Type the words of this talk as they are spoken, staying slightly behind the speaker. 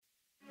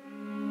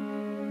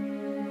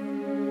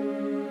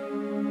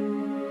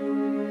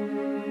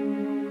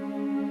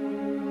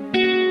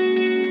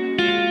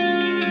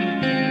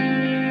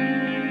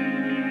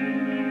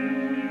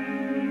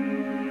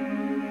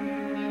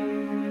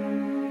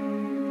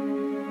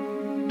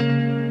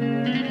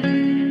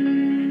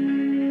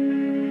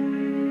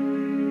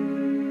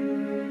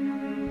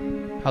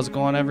How's it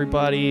going,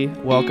 everybody?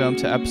 Welcome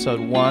to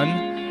episode 1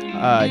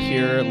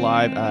 here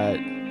live at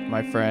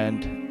my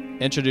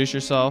friend. Introduce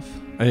yourself.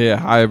 Yeah,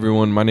 hi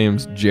everyone. My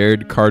name's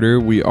Jared Carter.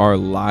 We are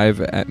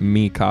live at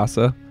Mi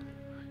Casa.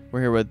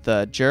 We're here with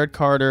Jared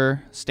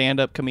Carter,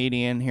 stand-up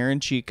comedian here in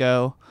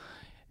Chico.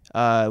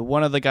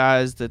 One of the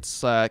guys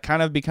that's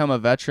kind of become a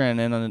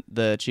veteran in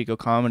the Chico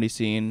comedy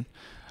scene,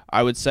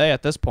 I would say,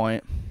 at this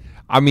point.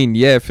 I mean,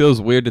 yeah, it feels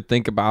weird to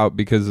think about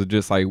because of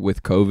just like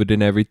with COVID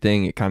and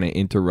everything, it kind of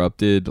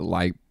interrupted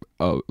like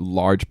a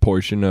large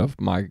portion of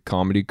my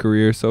comedy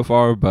career so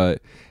far.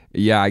 But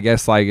yeah, I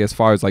guess like as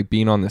far as like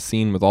being on the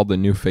scene with all the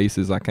new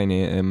faces, I kind of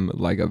am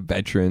like a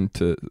veteran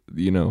to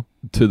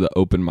the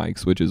open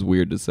mics, which is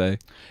weird to say.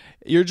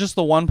 You're just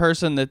the one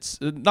person that's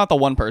not the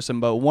one person,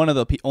 but one of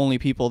the only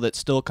people that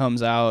still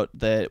comes out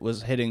that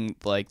was hitting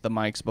like the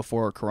mics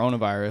before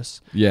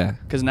coronavirus. Yeah.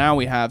 Because now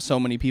we have so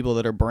many people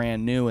that are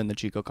brand new in the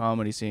Chico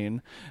comedy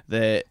scene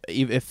that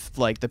if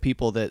like the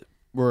people that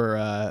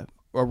were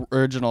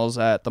originals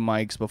at the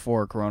mics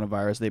before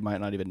coronavirus, they might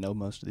not even know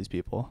most of these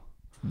people.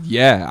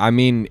 Yeah, I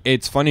mean,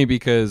 it's funny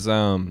because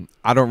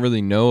I don't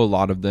really know a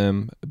lot of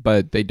them,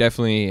 but they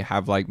definitely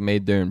have like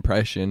made their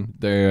impression.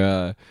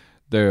 They're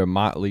a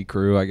motley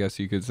crew, I guess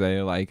you could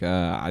say. Like,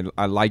 I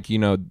like,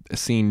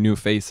 seeing new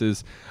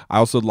faces. I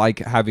also like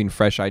having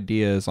fresh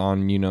ideas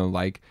on,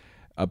 like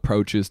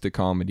approaches to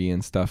comedy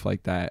and stuff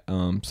like that.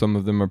 Some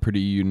of them are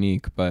pretty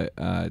unique, but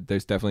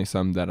there's definitely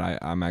some that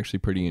I'm actually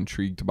pretty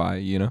intrigued by,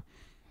 Yeah,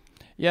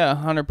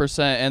 100%.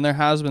 And there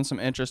has been some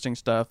interesting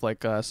stuff,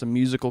 like some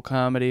musical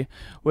comedy,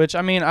 which,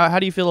 I mean, how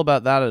do you feel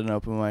about that at an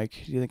open mic?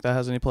 Do you think that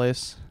has any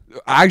place?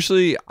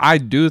 Actually, I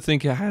do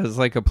think it has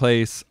like a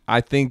place.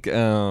 I think...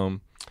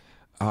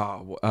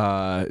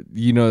 I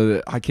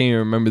can't even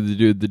remember the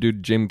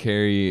dude Jim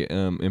Carrey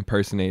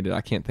impersonated. I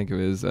can't think of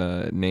his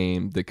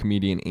name. The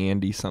comedian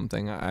Andy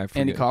something. I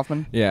forget. Andy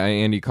Kaufman? Yeah,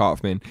 Andy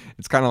Kaufman.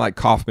 It's kind of like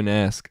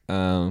Kaufman-esque,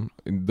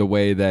 the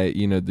way that,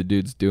 the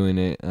dude's doing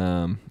it.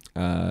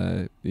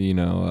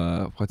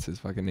 What's his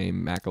fucking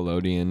name?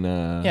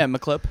 Macalodian. Yeah,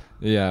 McClip.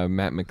 Yeah,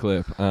 Matt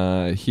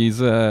McClip.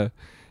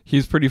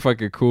 He's pretty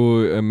fucking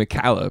cool.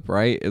 McCallop,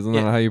 right? Isn't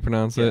that how you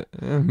pronounce it?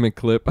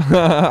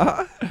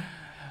 McClip.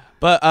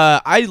 But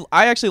I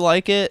actually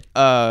like it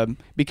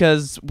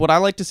because what I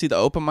like to see the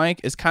open mic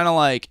is kind of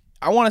like,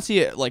 I want to see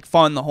it like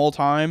fun the whole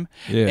time.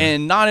 Yeah.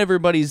 And not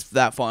everybody's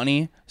that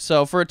funny.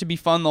 So for it to be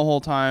fun the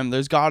whole time,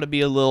 there's got to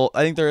be I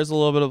think there is a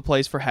little bit of a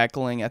place for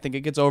heckling. I think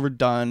it gets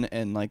overdone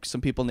and like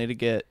some people need to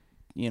get,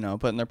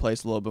 put in their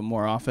place a little bit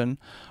more often.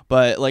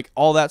 But like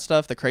all that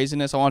stuff, the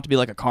craziness, I want it to be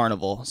like a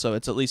carnival. So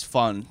it's at least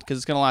fun because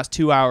it's going to last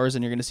 2 hours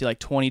and you're going to see like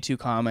 22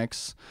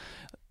 comics.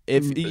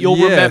 If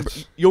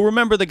you'll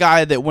remember the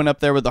guy that went up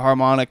there with the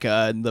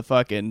harmonica and the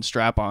fucking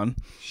strap on.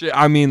 Shit,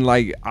 I mean,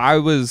 like I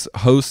was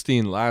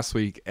hosting last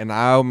week and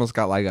I almost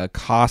got like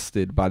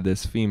accosted by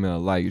this female.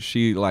 Like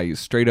she like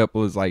straight up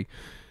was like,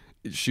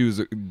 she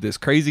was this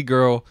crazy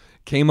girl,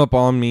 came up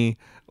on me,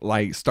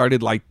 like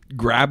started like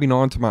grabbing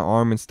onto my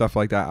arm and stuff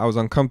like that. I was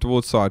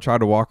uncomfortable, so I tried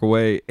to walk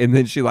away, and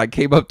then she like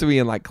came up to me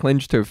and like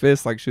clenched her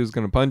fist like she was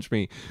gonna punch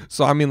me.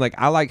 So I mean, like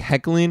I like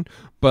heckling,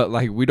 but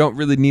like we don't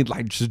really need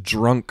like just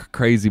drunk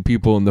crazy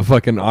people in the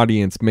fucking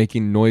audience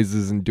making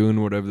noises and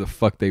doing whatever the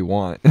fuck they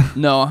want.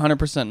 No,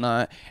 100%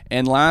 not.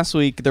 And last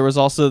week there was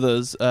also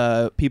those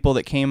people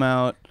that came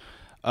out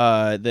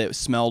that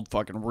smelled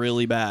fucking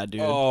really bad,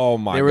 dude. Oh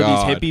my god. They were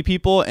these hippie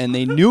people and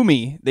they knew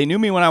me. They knew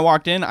me when I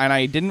walked in and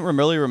I didn't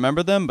really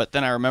remember them, but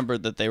then I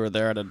remembered that they were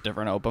there at a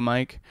different open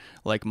mic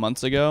like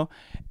months ago.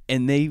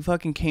 And they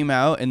fucking came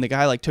out and the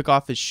guy like took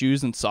off his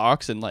shoes and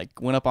socks and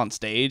like went up on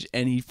stage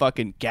and he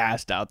fucking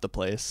gassed out the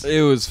place.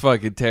 It was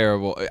fucking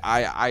terrible.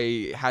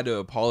 I had to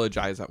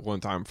apologize at one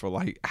time for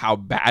like how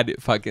bad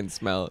it fucking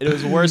smelled. It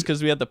was worse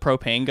because we had the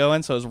propane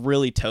going, so it was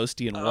really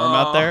toasty and warm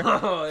out there.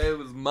 It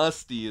was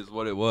musty is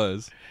what it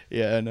was.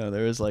 Yeah, I know.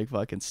 There was like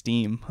fucking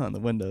steam on the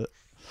window.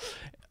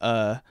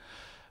 But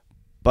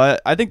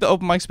I think the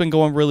open mic's been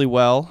going really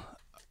well.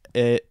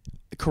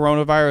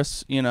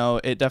 Coronavirus,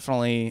 it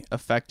definitely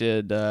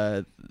affected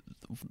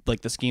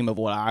like the scheme of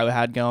what I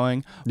had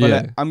going, but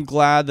yeah. I'm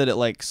glad that it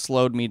like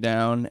slowed me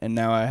down, and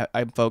now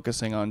I'm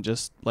focusing on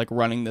just like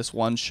running this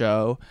one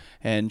show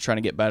and trying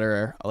to get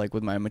better like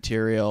with my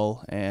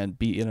material and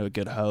be a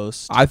good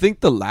host. I think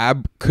the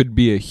lab could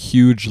be a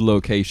huge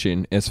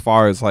location as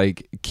far as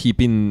like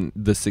keeping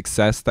the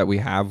success that we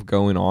have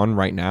going on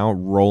right now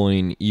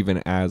rolling,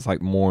 even as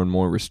like more and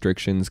more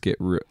restrictions get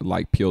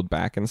like peeled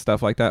back and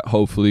stuff like that,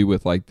 hopefully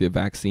with like the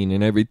vaccine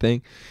and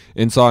everything.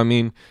 And so I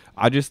mean,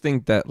 I just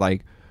think that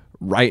like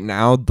right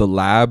now the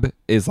lab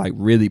is like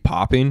really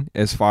popping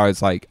as far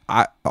as like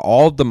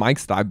all of the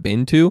mics that I've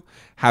been to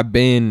have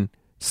been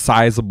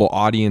sizable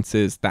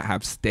audiences that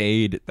have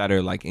stayed, that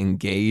are like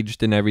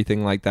engaged and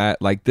everything like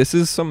that. Like this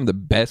is some of the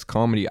best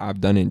comedy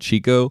I've done in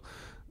Chico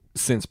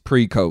since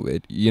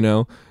pre-COVID,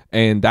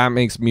 And that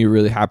makes me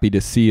really happy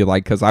to see,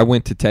 like, because I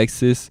went to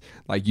Texas,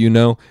 like,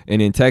 and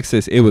in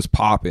Texas it was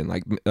popping,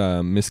 like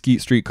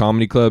Mesquite Street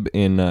Comedy Club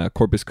in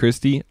Corpus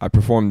Christi. I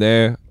performed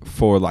there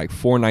for like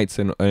 4 nights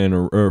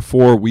or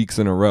 4 weeks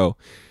in a row,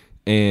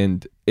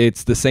 and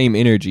it's the same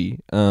energy,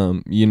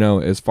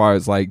 as far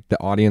as like the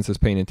audience is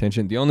paying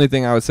attention. The only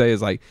thing I would say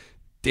is like,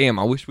 damn,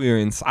 I wish we were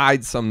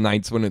inside some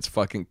nights when it's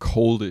fucking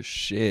cold as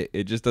shit.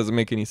 It just doesn't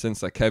make any sense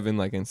that Kevin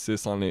like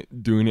insists on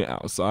it doing it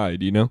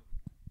outside,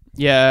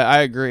 Yeah,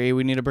 I agree.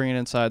 We need to bring it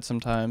inside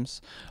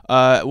sometimes.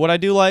 What I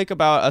do like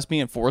about us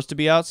being forced to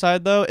be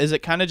outside, though, is it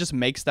kind of just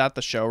makes that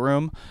the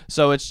showroom.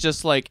 So it's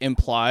just like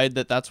implied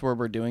that that's where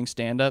we're doing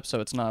stand-up. So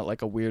it's not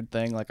like a weird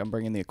thing, like I'm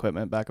bringing the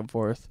equipment back and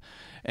forth.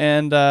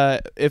 And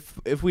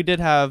if we did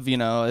have,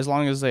 as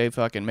long as they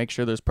fucking make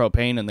sure there's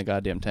propane in the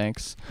goddamn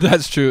tanks.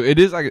 That's true. It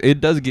is like,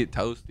 it does get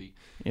toasty.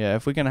 Yeah,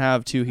 if we can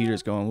have 2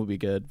 heaters going, we'll be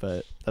good.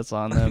 But that's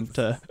on them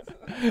to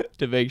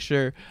make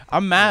sure.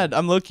 I'm mad.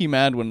 I'm low-key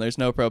mad when there's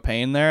no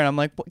propane there. And I'm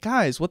like,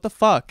 guys, what the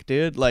fuck,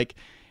 dude? Like,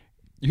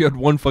 you had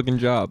one fucking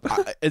job.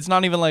 It's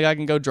not even like I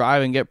can go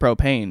drive and get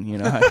propane,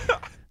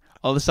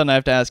 All of a sudden I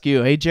have to ask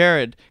you, hey,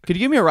 Jared, could you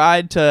give me a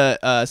ride to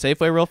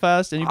Safeway real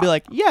fast? And you'd be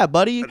like, yeah,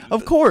 buddy,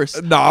 of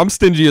course. No, I'm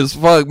stingy as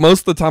fuck.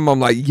 Most of the time I'm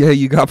like, yeah,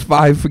 you got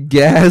 5 for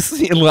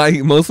gas.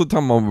 Like, most of the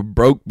time I'm a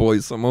broke boy,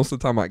 so most of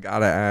the time I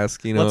gotta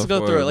ask, Let's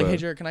go through it. Like, hey,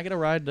 Jared, can I get a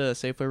ride to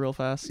Safeway real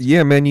fast?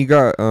 Yeah, man, you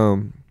got,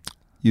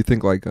 you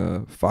think like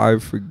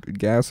 5 for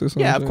gas or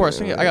something? Yeah, of course.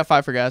 I got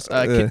 5 for gas.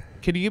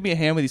 Can you give me a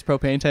hand with these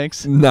propane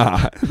tanks?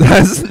 Nah,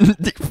 that's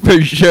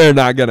for sure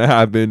not gonna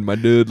happen, my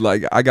dude.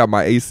 Like, I got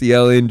my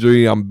ACL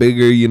injury. I'm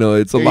bigger.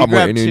 It's a lot more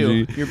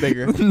energy. 2. You're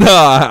bigger.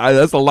 Nah,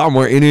 that's a lot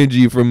more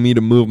energy for me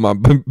to move my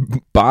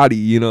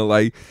body.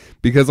 Like,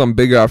 because I'm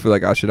bigger, I feel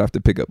like I should have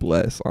to pick up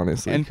less,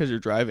 honestly. And because you're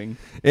driving.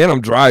 And I'm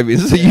driving,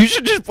 so you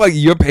should just like,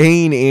 you're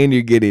paying and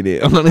you're getting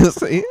it,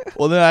 honestly.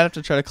 Well, then I'd have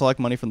to try to collect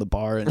money from the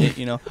bar, and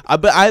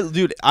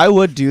dude, I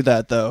would do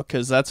that though,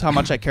 because that's how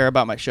much I care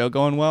about my show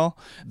going well.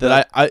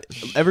 That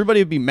everybody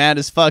would be mad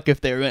as fuck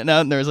if they went out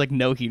and there was like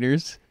no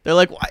heaters. They're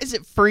like, why is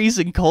it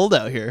freezing cold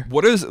out here?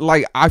 What is,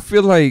 like, I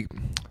feel like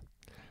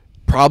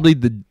probably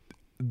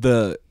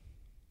the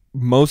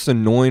most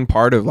annoying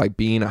part of like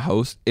being a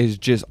host is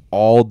just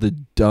all the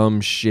dumb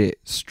shit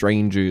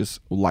strangers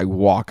like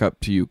walk up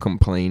to you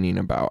complaining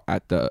about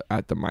at the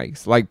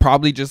mics. Like,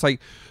 probably just like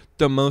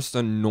the most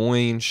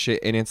annoying shit.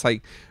 And it's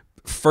like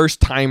first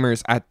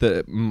timers at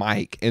the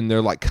mic, and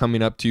they're like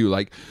coming up to you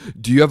like,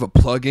 do you have a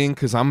plug-in,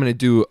 because I'm gonna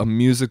do a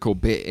musical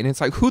bit. And it's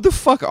like, who the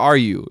fuck are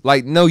you?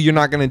 Like, no, you're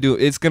not gonna do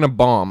it. It's gonna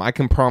bomb. I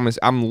can promise.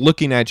 I'm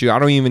looking at you. I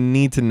don't even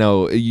need to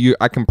know you.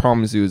 I can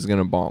promise you it's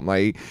gonna bomb.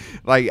 Like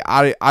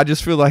I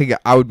just feel like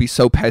I would be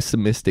so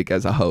pessimistic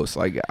as a host.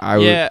 Like, I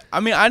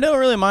mean, I don't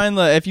really mind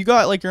if you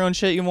got like your own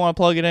shit, you want to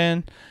plug it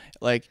in,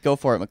 like, go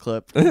for it,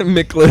 McClip.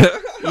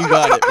 McClip. You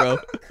got it, bro.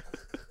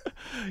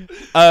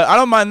 I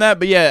don't mind that,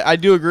 but yeah, I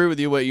do agree with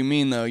you what you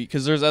mean though,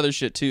 because there's other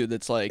shit too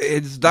that's like,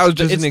 that was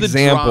just an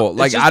example.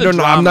 Like, I don't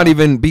know, I'm not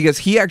even, because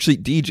he actually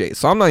DJs,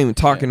 so I'm not even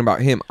talking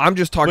about him. I'm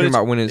just talking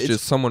about when it's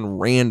just someone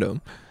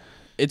random.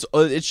 It's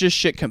just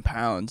shit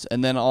compounds,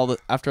 and then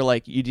after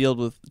like you dealt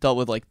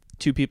with like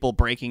 2 people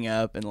breaking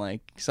up and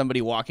like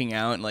somebody walking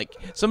out, and like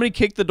somebody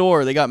kicked the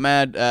door. They got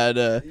mad at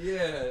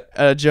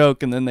a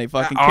joke, and then they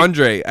fucking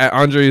at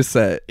Andre's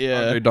set.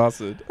 Yeah, Andre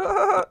Dawson.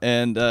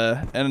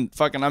 and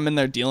fucking I'm in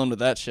there dealing with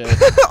that shit.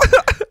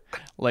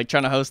 Like,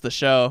 trying to host the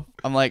show.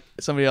 I'm like,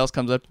 somebody else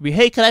comes up to me,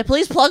 hey, can I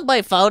please plug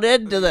my phone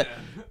into the...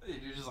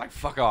 You're just like,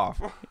 fuck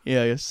off.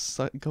 Yeah,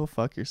 go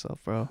fuck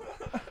yourself, bro.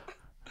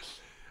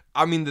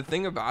 I mean, the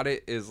thing about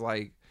it is,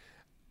 like,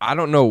 I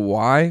don't know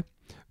why,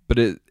 but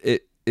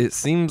it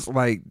seems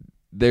like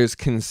there's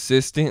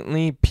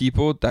consistently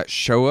people that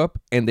show up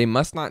and they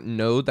must not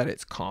know that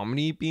it's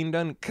comedy being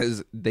done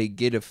because they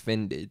get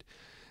offended.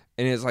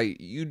 And it's like,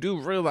 you do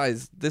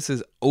realize this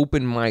is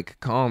open mic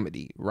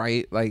comedy,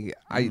 right? Like,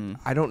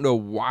 I don't know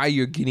why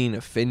you're getting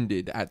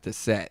offended at the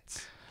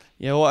sets.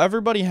 Yeah, well,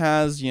 everybody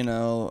has,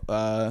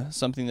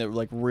 something that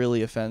like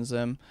really offends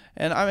them.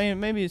 And I mean,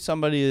 maybe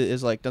somebody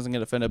is like, doesn't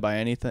get offended by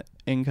anything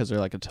because they're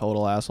like a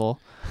total asshole.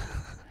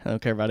 I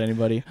don't care about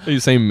anybody. Are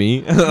you saying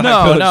me?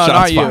 No,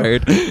 not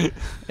fired. You.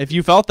 If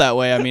you felt that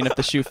way, I mean, if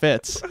the shoe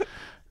fits.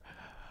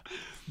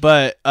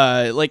 But,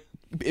 like,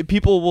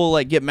 people will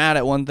like get mad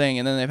at one thing,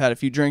 and then they've had a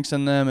few drinks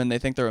in them, and they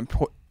think their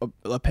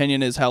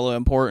opinion is hella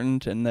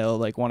important, and they'll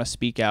like want to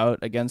speak out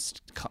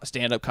against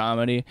stand-up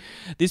comedy.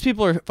 These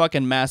people are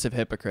fucking massive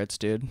hypocrites,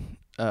 dude.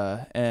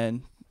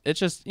 And it's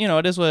just,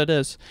 it is what it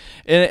is.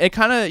 It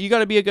kind of, you got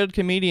to be a good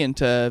comedian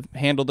to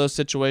handle those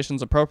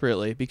situations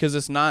appropriately, because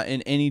it's not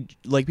in any,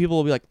 like, people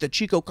will be like, the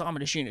Chico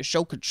comedy scene is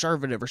so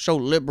conservative or so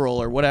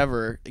liberal or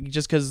whatever,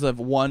 just because of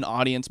one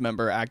audience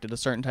member acted a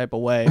certain type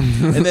of way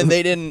and then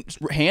they didn't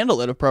handle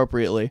it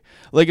appropriately.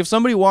 Like, if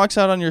somebody walks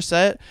out on your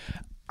set,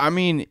 I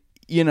mean,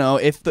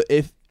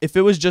 if if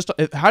it was just,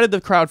 how did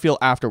the crowd feel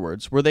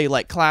afterwards? Were they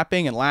like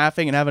clapping and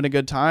laughing and having a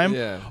good time?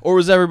 Yeah. Or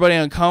was everybody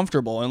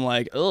uncomfortable and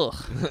like, ugh?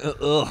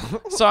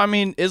 Ugh. So, I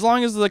mean, as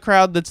long as the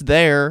crowd that's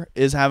there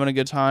is having a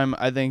good time,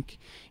 I think,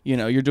 you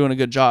know, you're doing a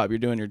good job. You're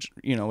doing your,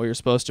 you know, what you're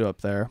supposed to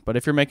up there. But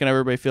if you're making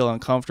everybody feel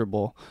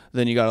uncomfortable,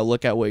 then you got to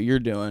look at what you're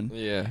doing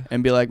Yeah.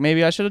 and be like,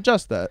 maybe I should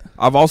adjust that.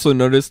 I've also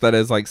noticed that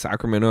as like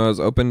Sacramento has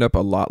opened up, a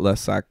lot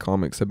less Sac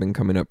comics have been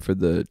coming up for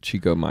the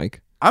Chico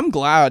mic. I'm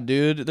glad,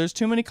 dude. There's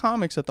too many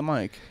comics at the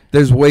mic.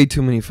 There's way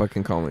too many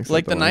fucking comics.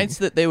 Like at the mic. nights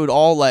that they would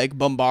all like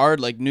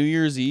bombard, like New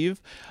Year's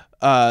Eve,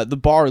 the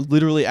bar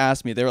literally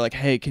asked me, they were like,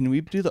 hey, can we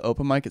do the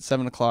open mic at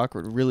 7 o'clock?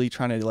 We're really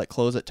trying to like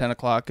close at 10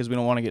 o'clock because we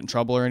don't want to get in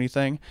trouble or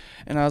anything.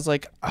 And I was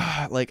like,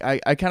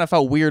 I kind of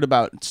felt weird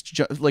about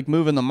like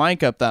moving the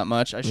mic up that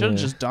much. I should have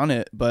just done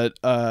it. But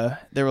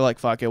they were like,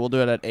 fuck it, we'll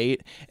do it at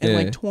 8. And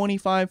like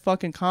 25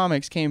 fucking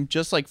comics came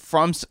just like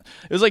from,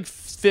 it was like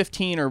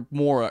 15 or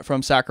more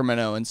from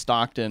Sacramento and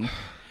Stockton.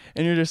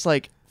 And you're just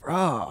like,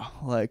 bro,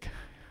 like.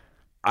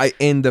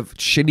 And the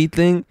shitty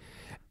thing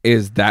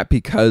is that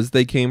because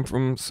they came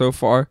from so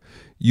far,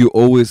 you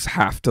always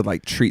have to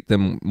like treat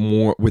them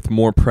with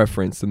more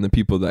preference than the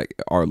people that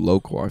are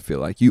local. I feel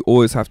like you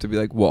always have to be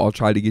like, well, I'll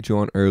try to get you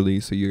on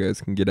early so you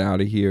guys can get out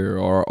of here,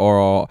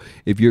 or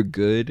if you're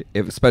good,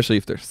 especially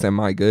if they're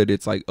semi good,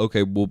 it's like,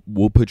 okay,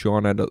 we'll put you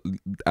on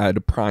at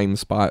a prime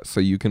spot so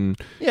you can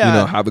you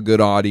know, have a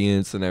good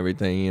audience and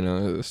everything. You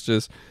know, it's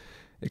just,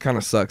 it kind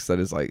of sucks that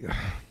it's like.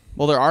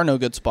 Well, there are no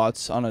good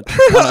spots on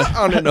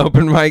on an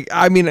open mic.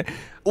 I mean,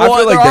 well, I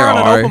feel like there on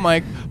are an open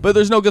mic, but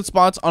there's no good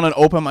spots on an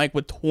open mic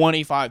with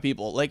 25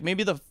 people. Like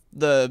maybe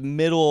the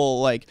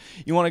middle, like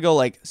you want to go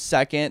like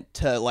second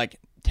to like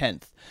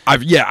 10th.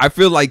 I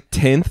feel like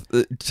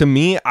 10th to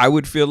me. I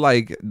would feel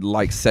like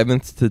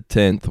 7th to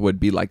 10th would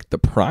be like the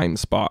prime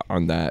spot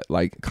on that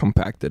like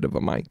compacted of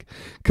a mic,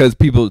 because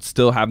people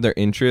still have their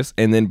interest,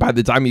 and then by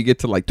the time you get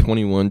to like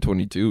 21,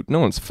 22, no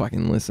one's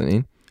fucking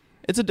listening.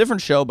 It's a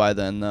different show by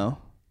then, though.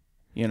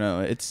 You know,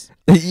 it's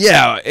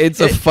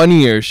it's a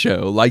funnier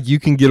show. Like you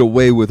can get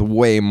away with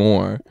way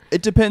more.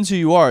 It depends who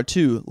you are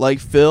too. Like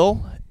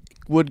Phil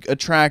would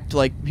attract,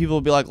 like people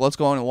would be like, let's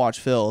go on and watch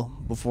Phil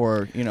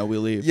before, you know, we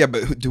leave. Yeah,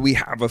 but do we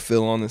have a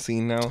Phil on the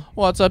scene now?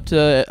 Well, it's up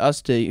to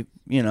us to,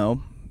 you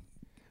know,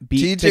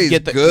 TJ's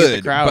get the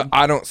good, crowd. but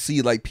I don't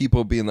see like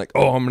people being like,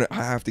 oh, I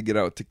have to get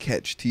out to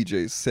catch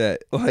TJ's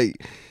set.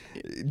 Like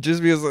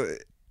just because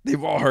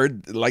they've all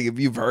heard, like if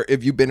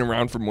you've been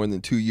around for more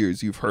than 2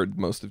 years, you've heard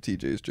most of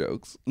TJ's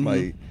jokes. Mm-hmm.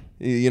 Like,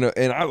 you know,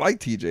 and I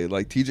like TJ.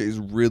 Like TJ is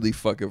really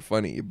fucking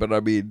funny, but I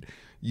mean,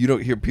 you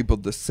don't hear people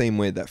the same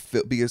way that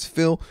Phil, because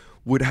Phil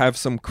would have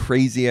some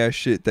crazy ass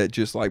shit that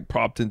just like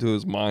popped into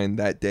his mind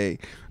that day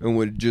and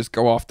would just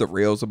go off the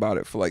rails about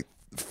it for like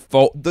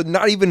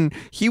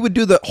he would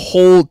do the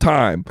whole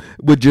time,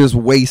 would just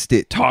waste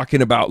it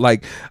talking about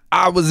like,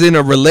 I was in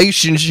a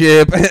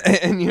relationship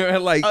and you're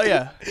like, oh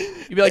yeah,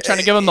 you'd be like trying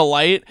to give him the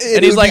light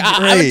and he's like,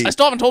 I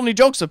still haven't told any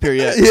jokes up here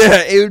yet.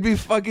 Yeah, it would be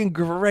fucking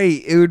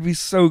great. It would be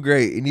so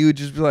great. And you would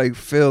just be like,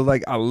 Phil,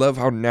 like, I love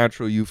how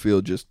natural you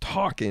feel just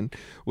talking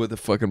with a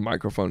fucking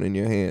microphone in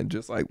your hand,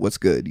 just like, what's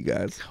good, you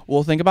guys?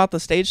 Well, think about the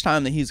stage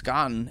time that he's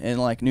gotten in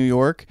like New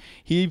York.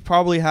 He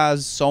probably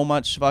has so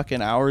much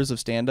fucking hours of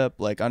stand-up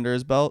like under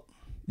his belt.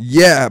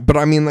 Yeah, but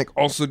I mean, like,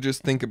 also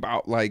just think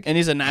about like, and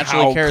he's a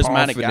naturally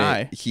charismatic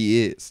guy.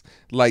 He is,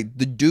 like,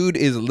 the dude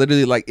is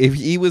literally like, if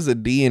he was a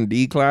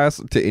D&D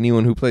class to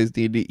anyone who plays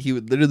D&D, he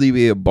would literally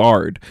be a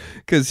bard,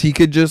 because he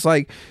could just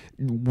like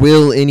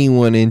will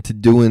anyone into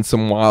doing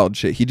some wild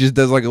shit. He just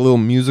does like a little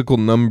musical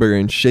number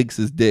and shakes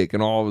his dick,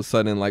 and all of a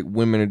sudden like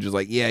women are just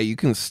like, yeah, you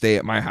can stay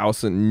at my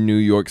house in New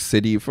York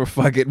City for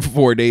fucking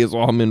 4 days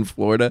while I'm in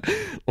Florida.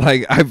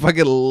 Like, I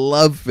fucking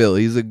love Phil.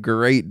 He's a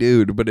great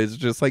dude, but it's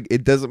just like,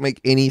 it doesn't make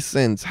any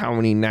sense how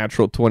many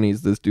natural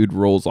 20s this dude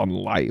rolls on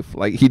life.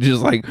 Like, he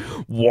just like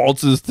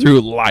waltzes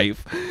through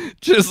life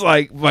just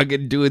like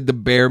fucking doing the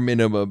bare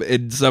minimum,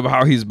 and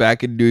somehow he's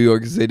back in New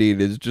York City,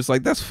 and it's just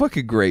like, that's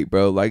fucking great,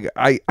 bro. Like,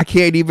 I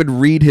can't even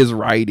read his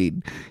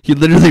writing. He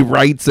literally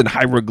writes in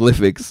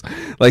hieroglyphics,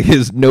 like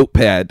his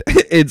notepad.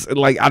 It's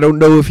like, I don't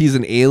know if he's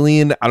an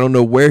alien. I don't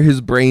know where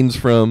his brain's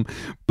from,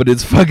 but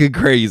it's fucking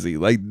crazy.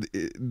 Like,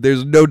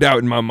 there's no doubt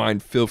in my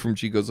mind Phil from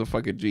Chico's a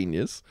fucking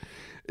genius.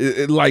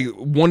 Like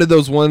one of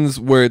those ones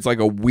where it's like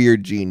a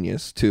weird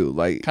genius too.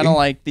 Like kind of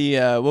like the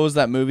what was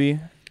that movie?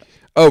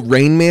 Oh,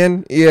 Rain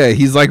Man? Yeah,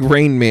 he's like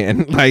Rain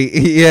Man. Like,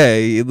 yeah,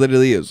 he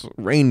literally is.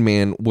 Rain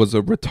Man was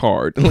a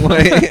retard.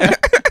 Like,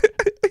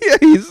 yeah,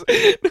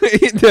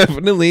 he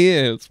definitely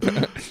is.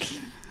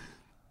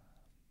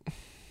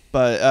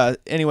 But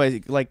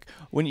anyway, like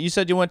When you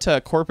said you went to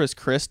Corpus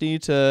Christi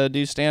to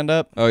do stand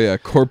up, Oh yeah,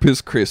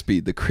 Corpus Crispy,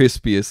 the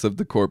crispiest of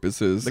the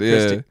corpuses.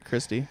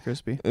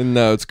 Crispy.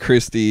 No, it's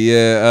Christie.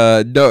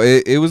 Yeah. No,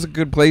 it was a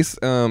good place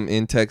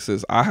in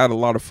Texas. I had a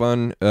lot of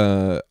fun.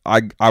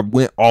 I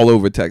went all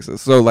over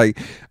Texas. So like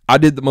I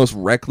did the most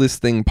reckless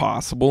thing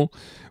possible,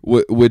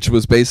 which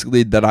was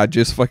basically that I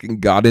just fucking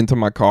got into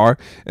my car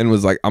and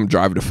was like, I'm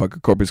driving to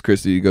fucking Corpus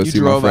Christi to go see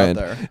my friend.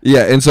 Out there.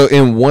 Yeah, and so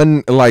in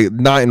one, like,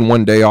 not in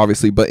one day,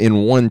 obviously, but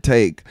in one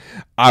take,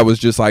 I was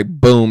just like,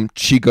 boom,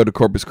 Chico to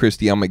Corpus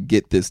Christi, I'm gonna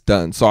get this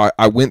done. So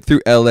I went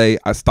through LA.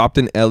 I stopped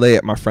in LA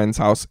at my friend's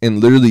house and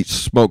literally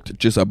smoked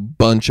just a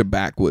bunch of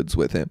backwoods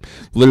with him.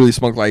 Literally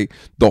smoked like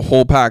the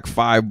whole pack,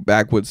 5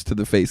 backwoods to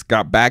the face.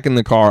 Got back in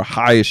the car,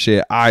 high as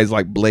shit, eyes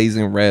like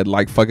blazing red,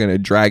 like fucking a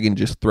dragon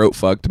just throat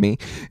fucked me.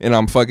 And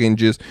I'm fucking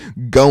just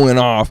going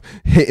off,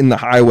 hitting the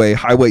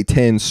highway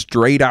 10,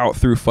 straight out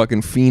through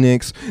fucking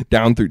Phoenix,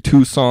 down through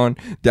Tucson,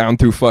 down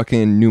through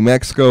fucking New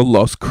Mexico,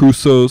 Los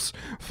Cruces,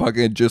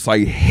 fucking just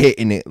like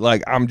hitting it.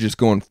 Like I'm just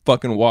going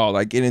fucking wild.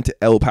 I get into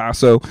El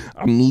Paso,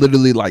 I'm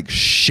literally like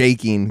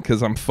shaking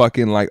because I'm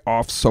fucking like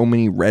off so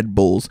many Red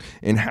Bulls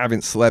and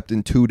haven't slept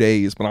in 2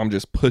 days, but I'm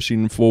just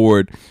pushing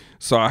forward.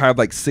 So I have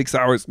like 6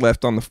 hours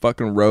left on the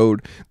fucking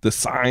road. The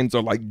signs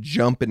are like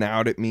jumping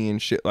out at me and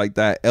shit like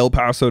that. El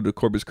Paso to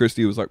Corpus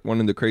Christi was like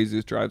one of the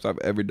craziest drives I've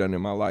ever done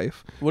in my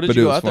life. What did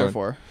you go out there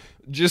for?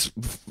 Just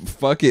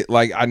fuck it.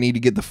 Like I need to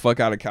get the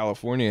fuck out of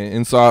California.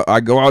 And so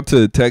I go out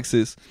to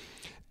Texas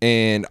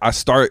and I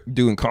start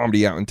doing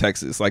comedy out in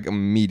Texas like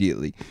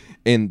immediately.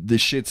 And the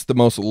shit's the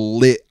most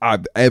lit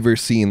I've ever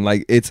seen.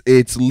 Like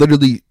it's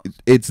literally,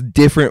 it's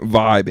different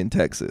vibe in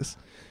Texas.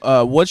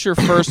 What's your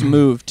first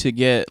move to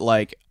get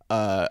like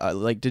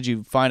did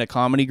you find a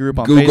comedy group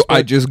on Facebook?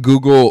 I just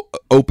Google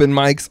open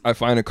mics. I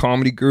find a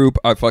comedy group.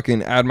 I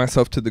fucking add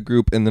myself to the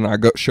group, and then I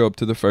go show up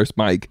to the first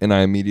mic, and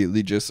I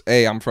immediately just,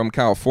 hey, I'm from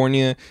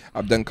California.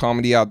 I've done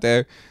comedy out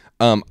there.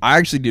 I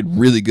actually did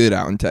really good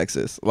out in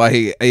Texas.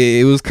 Like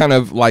it was kind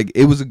of like,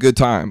 it was a good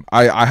time.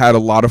 I had a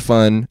lot of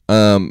fun.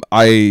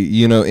 I,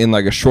 in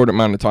like a short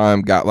amount of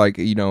time got like,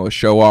 a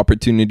show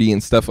opportunity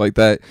and stuff like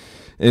that.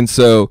 And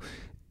so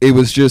it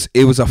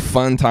was a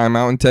fun time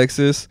out in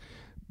Texas.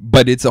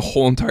 But it's a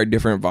whole entire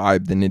different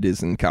vibe than it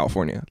is in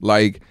California.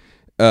 Like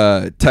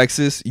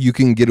Texas, you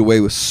can get away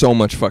with so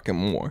much fucking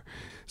more.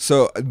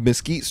 So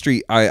Mesquite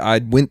Street, I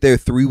went there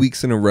 3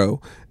 weeks in a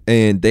row.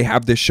 And they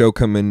have this show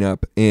coming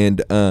up,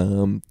 and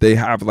they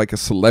have like a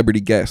celebrity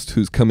guest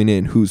who's coming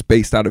in, who's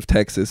based out of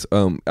Texas.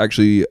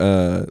 Actually,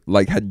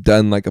 like had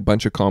done like a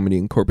bunch of comedy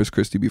in Corpus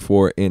Christi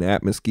before and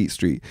at Mesquite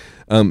Street.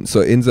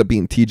 So it ends up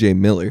being TJ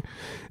Miller,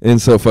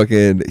 and so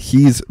fucking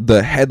he's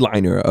the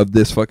headliner of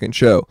this fucking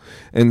show.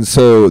 And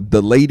so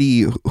the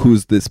lady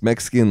who's this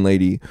Mexican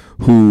lady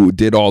who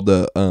did all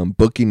the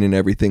booking and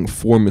everything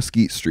for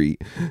Mesquite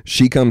Street,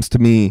 she comes to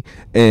me,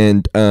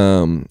 and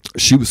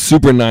she was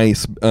super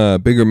nice,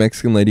 bigger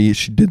Mexican lady.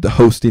 She did the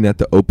hosting at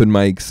the open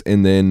mics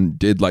and then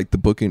did like the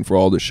booking for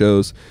all the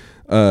shows.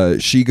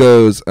 She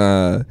goes,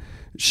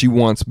 she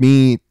wants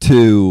me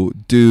to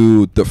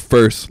do the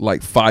first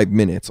like 5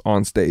 minutes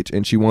on stage,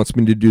 and she wants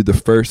me to do the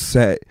first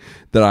set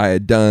that I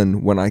had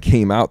done when I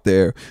came out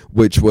there,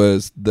 which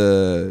was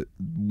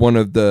one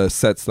of the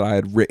sets that I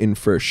had written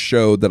for a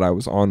show that I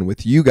was on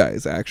with you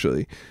guys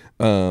actually.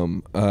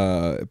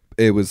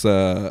 It was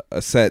a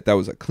set that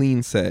was a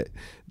clean set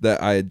that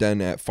I had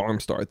done at Farm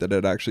Start that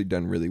had actually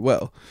done really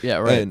well. Yeah,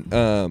 right.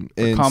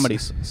 And comedy,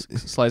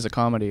 slice of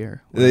comedy,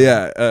 or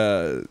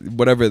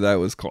whatever that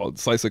was called.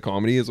 Slice of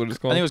comedy is what it's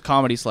called. I think it was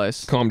comedy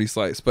slice. Comedy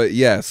slice. But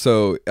yeah,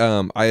 so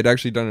I had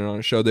actually done it on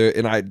a show there,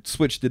 and I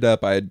switched it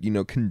up. I had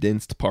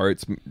condensed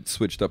parts,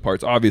 switched up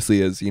parts.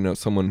 Obviously, as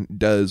someone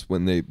does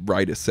when they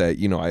write a set.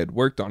 I had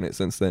worked on it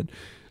since then.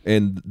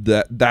 And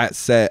that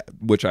set,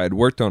 which I had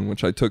worked on,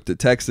 which I took to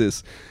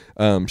Texas,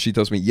 she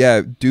tells me,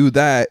 yeah, do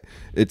that.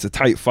 It's a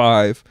tight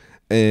 5.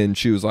 And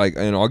she was like,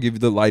 and I'll give you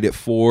the light at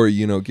 4,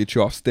 get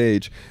you off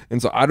stage.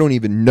 And so I don't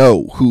even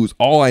know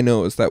all I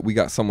know is that we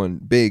got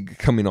someone big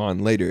coming on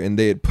later, and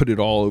they had put it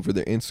all over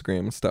their Instagram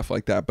and stuff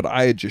like that. But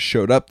I had just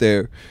showed up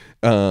there.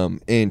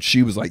 And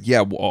she was like,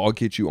 yeah, well, I'll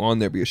get you on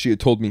there, because she had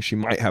told me she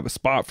might have a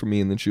spot for me.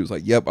 And then she was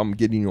like, yep, I'm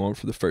getting you on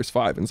for the first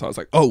 5. And so I was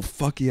like, oh,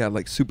 fuck yeah,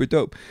 like super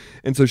dope.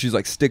 And so she's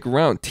like, stick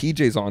around,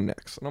 TJ's on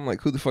next. And I'm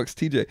like, who the fuck's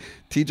TJ?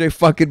 TJ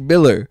fucking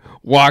Miller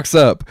walks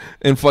up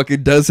and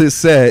fucking does his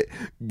set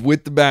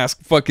with the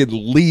mask, fucking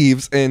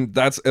leaves. And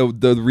that's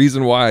the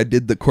reason why I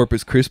did the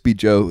Corpus Crispy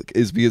joke,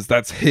 is because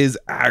that's his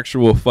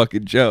actual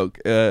fucking joke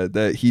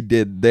that he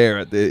did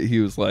there. He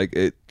was like,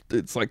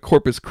 it's like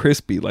Corpus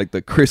Crispy, like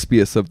the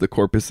crispiest of the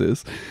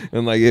corpuses,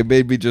 and like it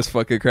made me just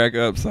fucking crack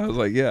up. So I was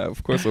like, yeah,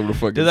 of course I'm gonna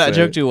fucking. Did that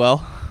joke do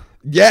well?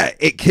 Yeah,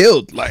 it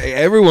killed. Like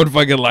everyone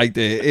fucking liked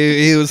it.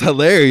 It was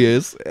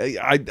hilarious.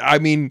 I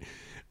mean,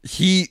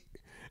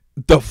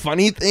 the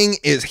funny thing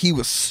is he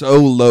was so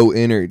low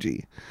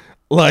energy.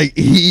 Like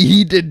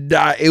he did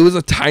not. It was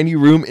a tiny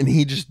room, and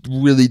he just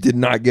really did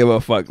not give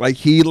a fuck. Like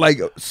he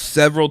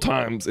several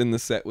times in the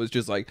set was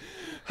just like,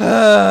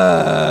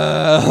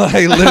 like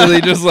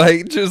literally just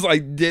like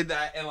did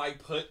that and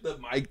like put the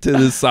mic to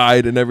the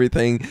side and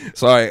everything.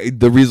 Sorry,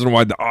 the reason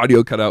why the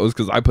audio cut out was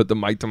because I put the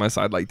mic to my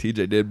side like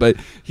TJ did, but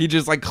he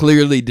just like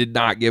clearly did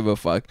not give a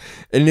fuck.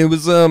 And it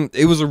was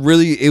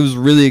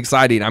really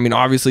exciting. I mean,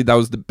 obviously that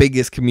was the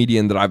biggest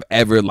comedian that I've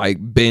ever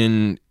like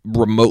been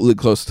remotely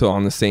close to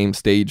on the same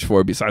stage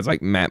for, besides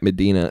like Matt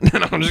Medina.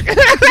 And I'm just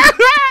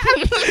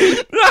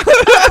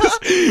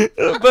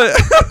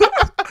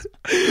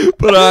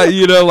but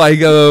you know, like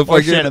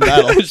Shannon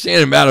Battle.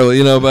 Shannon Battle,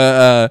 you know,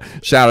 but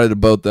shout out to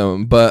both of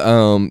them. But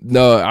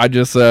no, I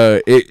just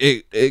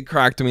it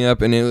cracked me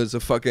up, and it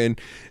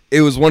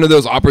was one of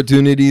those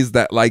opportunities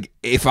that, like,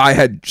 if I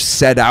had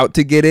set out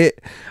to get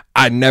it,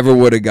 I never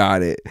would have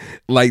got it.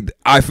 Like,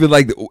 I feel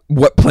like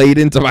what played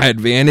into my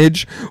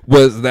advantage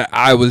was that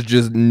I was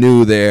just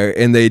new there,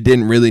 and they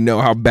didn't really know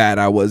how bad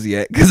I was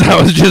yet, because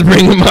I was just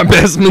bringing my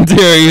best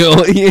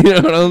material. You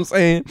know what I'm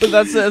saying? But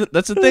that's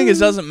the thing. It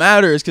doesn't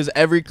matter, is because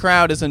every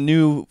crowd is a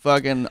new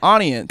fucking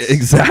audience.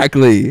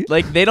 Exactly.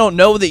 Like, they don't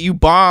know that you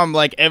bomb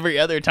like every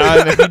other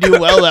time. If you do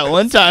well that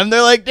one time,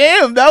 they're like,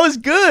 "Damn, that was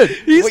good.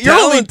 He's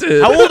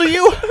talented. How old are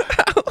you?"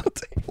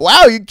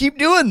 Wow, you keep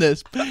doing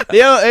this. They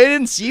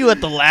didn't see you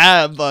at the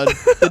lab on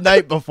the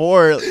night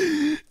before.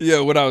 Yeah,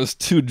 when I was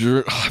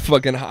too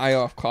fucking high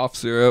off cough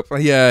syrup.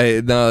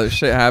 Yeah, no,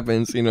 shit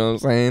happens, you know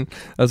what I'm saying?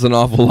 That's an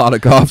awful lot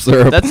of cough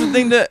syrup. That's the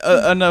thing that,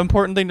 an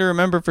important thing to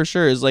remember for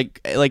sure is, like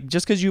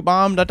just because you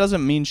bombed, that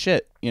doesn't mean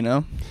shit, you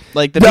know?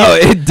 Like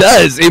it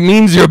does. It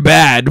means you're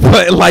bad,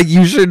 but, like,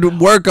 you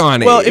should work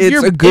on it. Well, if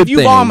you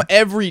thing. bomb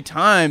every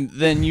time,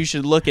 then you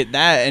should look at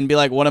that and be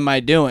like, what am I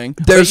doing?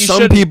 There's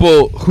some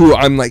people who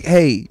I'm like,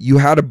 hey, you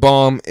had a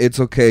bomb, it's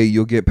okay,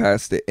 you'll get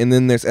past it. And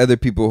then there's other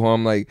people who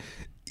I'm like,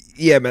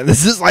 yeah, man,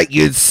 this is like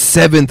your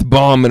 7th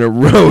bomb in a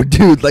row,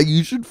 dude. Like,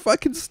 you should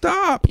fucking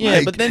stop. Yeah,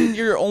 like, but then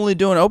you're only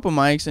doing open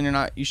mics,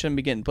 and you shouldn't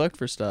be getting booked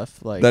for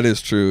stuff. Like, that is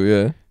true,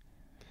 yeah.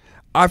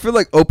 I feel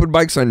like open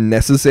mics are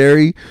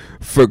necessary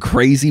for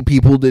crazy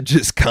people to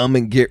just come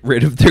and get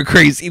rid of their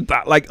crazy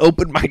thought. Like,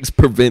 open mics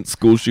prevent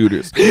school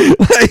shooters.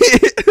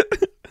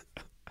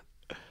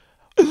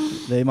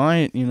 They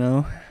might, you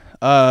know.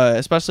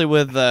 Especially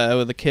with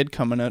a kid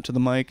coming out to the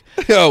mic.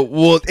 Oh,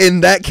 well, in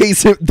that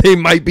case, they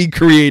might be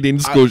creating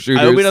school shooters.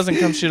 I hope he doesn't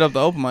come shoot up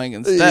the open mic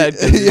instead.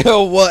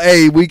 Yo, well,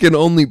 hey, we can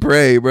only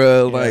pray,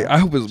 bro. Yeah, like, I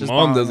hope his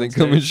mom doesn't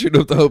come and shoot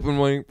up the open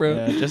mic, bro.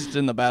 Yeah, just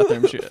in the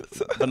bathroom shoot,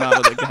 but not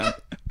with a gun.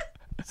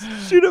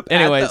 Shoot up.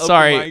 Anyway, at the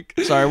sorry, open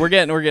mic. we're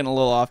getting a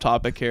little off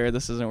topic here.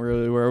 This isn't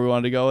really where we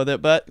wanted to go with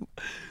it, but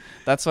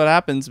that's what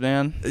happens,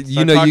 man.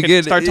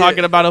 Start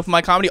talking about open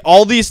mic comedy.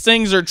 All these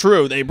things are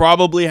true. They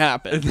probably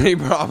happen. They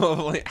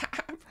probably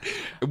happen.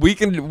 We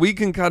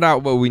can cut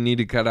out what we need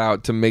to cut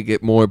out to make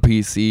it more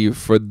PC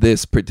for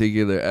this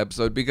particular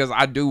episode, because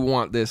I do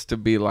want this to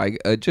be like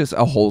just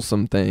a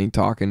wholesome thing,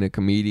 talking to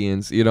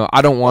comedians. You know,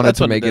 I don't want it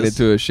to make it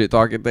into a shit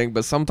talking thing,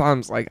 but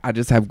sometimes, like, I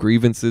just have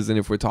grievances, and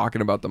if we're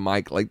talking about the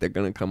mic, like, they're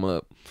gonna come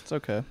up. It's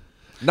okay.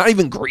 Not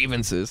even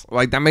grievances.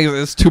 Like, that makes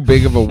it's too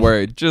big of a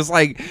word. Just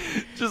like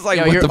Yo,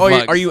 what the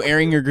fuck? Are you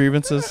airing your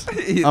grievances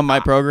on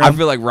my program? I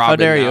feel like Robin. How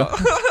dare now.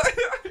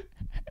 you?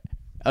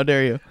 How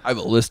dare you? I have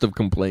a list of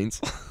complaints.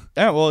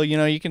 Yeah, well, you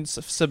know, you can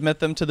submit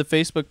them to the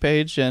Facebook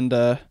page, and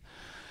then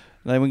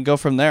we can go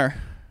from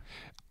there.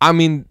 I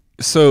mean,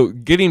 so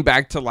getting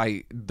back to,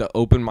 like, the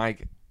open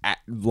mic,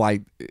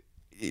 like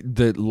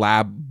the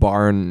Lab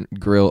Bar and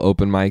Grill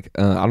open mic.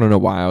 I don't know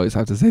why I always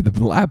have to say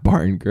the Lab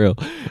Bar and Grill,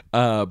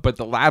 but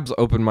the Lab's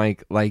open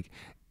mic. Like,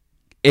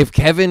 if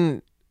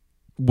Kevin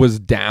was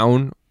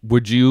down,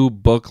 would you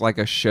book like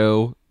a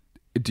show?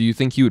 Do you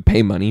think he would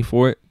pay money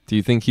for it? Do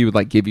you think he would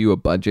like give you a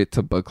budget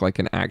to book like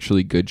an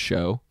actually good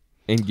show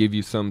and give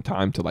you some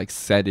time to like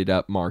set it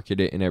up, market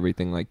it, and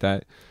everything like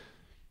that?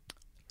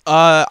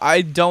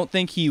 I don't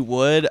think he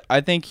would.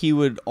 I think he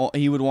would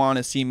want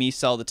to see me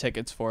sell the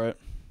tickets for it,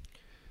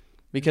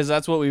 because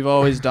that's what we've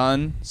always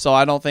done. So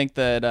I don't think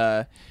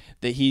that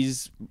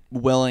he's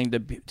willing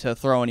to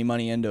throw any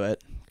money into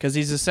it, because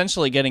he's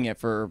essentially getting it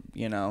for,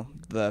 you know,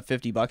 the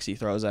 $50 he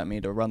throws at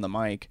me to run the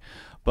mic.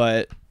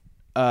 But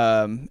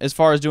as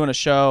far as doing a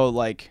show,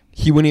 like,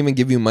 he wouldn't even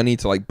give you money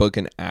to like book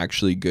an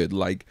actually good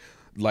like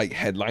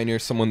headliner,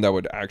 someone that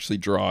would actually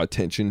draw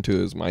attention to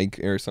his mic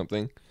or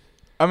something.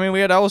 I mean, we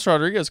had Ellis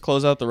Rodriguez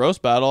close out the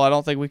roast battle. I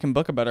don't think we can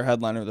book a better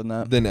headliner than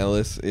that. Than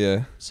Ellis,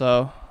 yeah.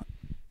 So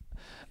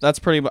that's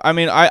pretty. I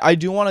mean, I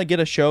do want to get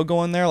a show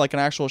going there, like an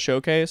actual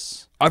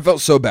showcase. I felt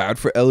so bad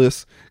for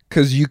Ellis,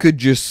 because you could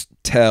just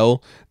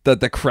tell that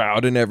the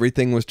crowd and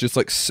everything was just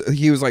like,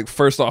 he was like,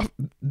 first off,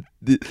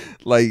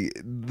 like,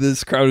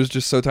 this crowd is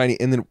just so tiny,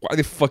 and then why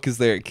the fuck is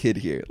there a kid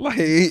here? Like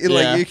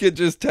you could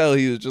just tell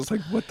he was just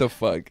like, what the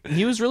fuck.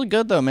 He was really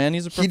good though, man.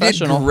 He's a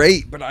professional. He did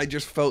great, but I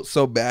just felt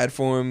so bad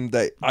for him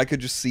that I could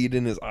just see it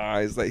in his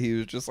eyes that he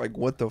was just like,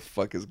 what the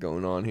fuck is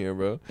going on here,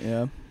 bro?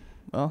 Yeah.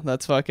 Well,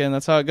 that's how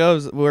it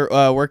goes.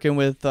 We're working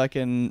with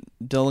fucking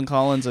Dylan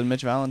Collins and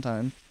Mitch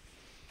Valentine.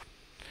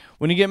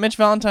 When you get Mitch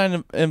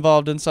Valentine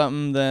involved in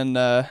something,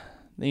 then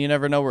you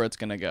never know where it's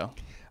gonna go.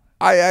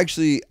 I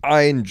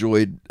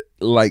enjoyed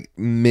like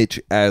Mitch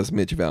as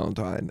Mitch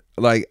Valentine.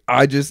 Like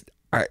I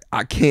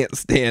can't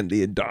stand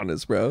the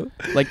Adonis, bro.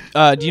 Like,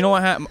 do you know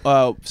what happened?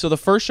 So the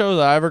first show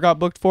that I ever got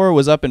booked for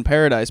was Up in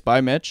Paradise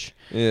by Mitch.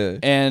 Yeah.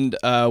 And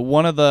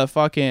one of the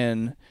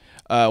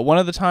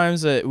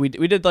times that we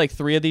did like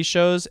 3 of these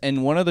shows,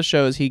 and one of the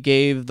shows he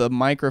gave the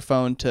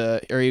microphone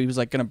or he was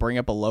like gonna bring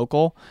up a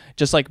local,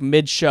 just like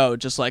mid-show,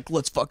 just like,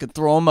 let's fucking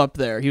throw him up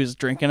there. He was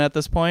drinking at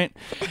this point,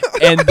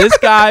 and this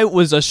guy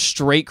was a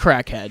straight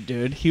crackhead,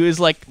 dude. He was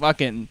like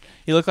fucking.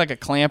 He looked like a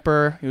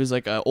clamper. He was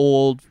like an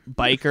old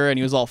biker, and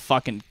he was all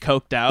fucking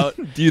coked out.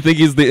 Do you think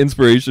he's the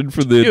inspiration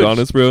for the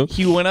Adonis, bro?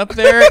 He went up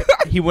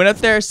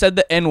there, said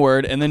the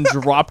N-word, and then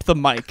dropped the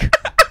mic.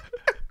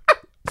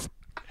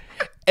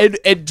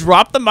 It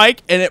dropped the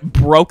mic, and it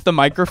broke the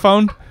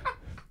microphone.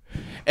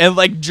 And,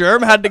 like,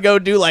 Germ had to go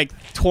do, like,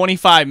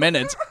 25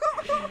 minutes.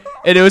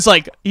 And it was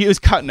like, he was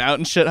cutting out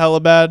and shit hella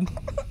bad.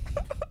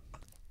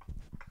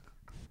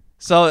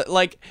 So,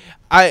 like,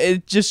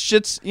 it just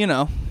shits, you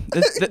know.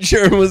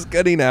 Germ was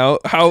cutting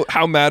out.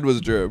 How mad was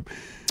Germ?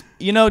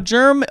 You know,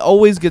 Germ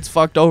always gets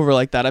fucked over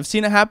like that. I've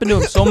seen it happen to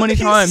him so many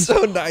times.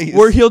 So nice.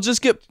 Where he'll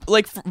just get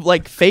like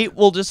fate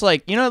will just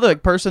like, you know, the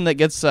person that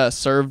gets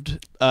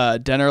served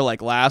dinner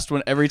like last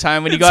every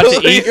time when you go out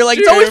to eat, you're like,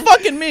 it's always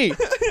fucking me.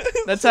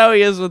 That's how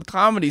he is with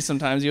comedy.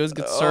 Sometimes he always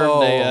gets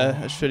served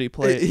a shitty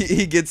plate.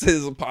 He gets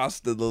his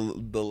pasta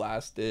the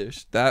last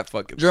dish. That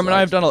fucking Germ and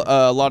I have sucks. done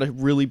a lot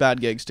of really bad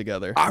gigs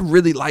together. I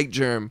really like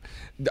Germ.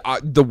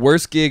 The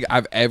worst gig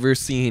I've ever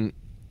seen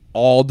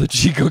all the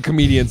Chico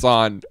comedians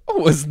on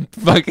was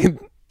fucking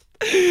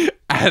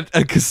at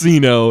a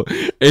casino.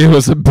 It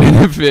was a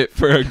benefit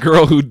for a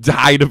girl who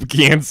died of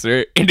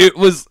cancer, and it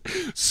was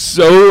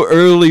so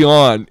early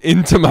on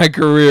into my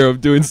career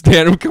of doing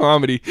stand-up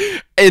comedy,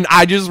 and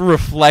I just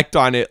reflect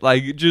on it,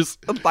 like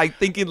just like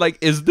thinking, like,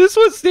 is this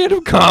what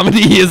stand-up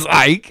comedy is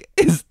like?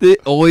 Is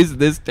it always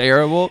this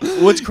terrible?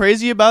 What's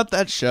crazy about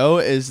that show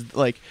is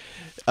like,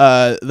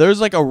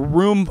 there's like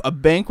a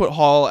banquet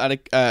hall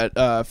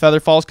at Feather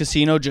Falls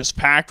Casino just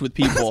packed with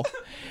people.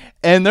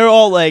 And they're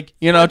all like,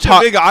 you know,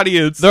 big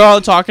audience. They're all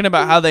talking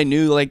about how they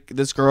knew like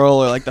this girl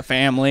or like the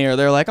family, or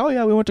they're like, oh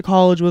yeah, we went to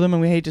college with them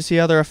and we hate to see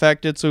how they're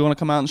affected, so we want to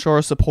come out and show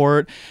our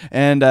support.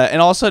 And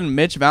all of a sudden,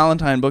 Mitch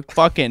Valentine booked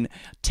fucking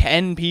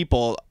 10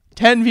 people.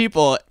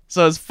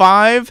 So it's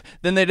 5.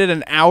 Then they did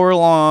an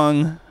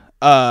hour-long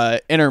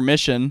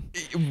intermission.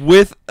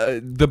 With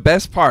the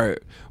best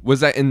part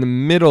was that in the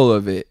middle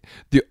of it,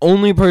 the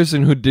only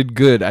person who did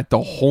good at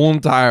the whole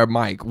entire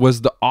mic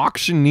was the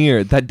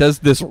auctioneer that does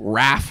this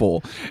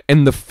raffle.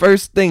 And the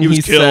first thing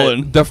he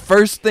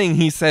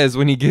says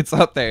when he gets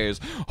up there is,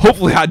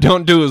 hopefully I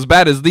don't do as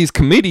bad as these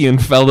comedian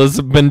fellas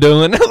have been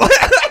doing.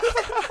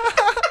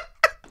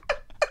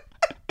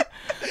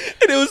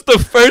 And it was the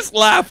first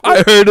laugh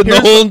I heard in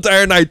the whole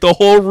entire night. The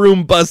whole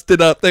room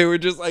busted up. They were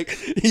just like,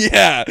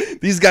 yeah,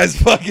 these guys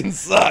fucking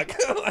suck.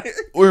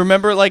 We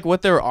remember like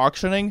what they were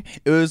auctioning.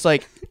 It was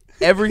like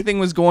everything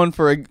was going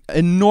for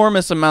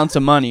enormous amounts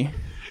of money.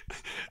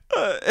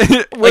 We're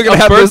like gonna a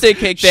have birthday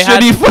this cake. They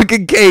shitty had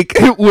fucking cake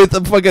with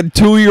a fucking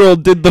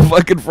 2-year-old did the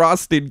fucking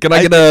frosting. Can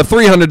I get a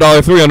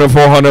 $300, 300,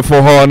 400,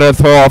 400,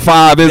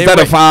 405? Is that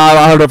a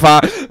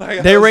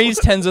 500? They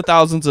raised tens of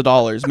thousands of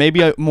dollars,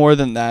 maybe more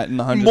than that in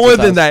the hundreds. More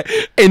than that,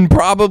 and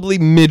probably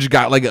Midge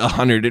got like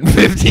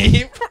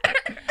 150.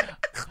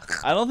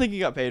 I don't think he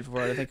got paid for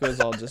it. I think it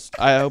was all just.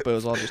 I hope it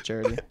was all just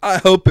charity. I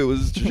hope it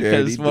was charity.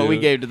 Because what we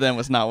gave to them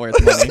was not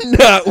worth money.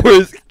 Not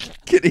worth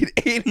getting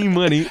any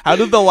money. How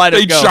did the light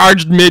They go?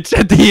 charged Mitch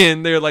at the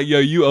end. They're like, "Yo,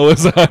 you owe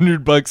us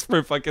 $100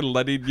 for fucking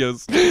letting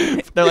us."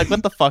 They're like,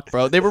 "What the fuck,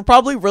 bro?" They were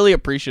probably really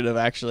appreciative.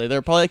 Actually,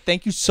 they're probably like,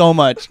 "Thank you so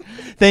much,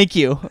 thank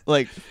you,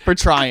 like for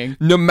trying."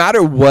 No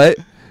matter what.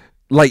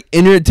 Like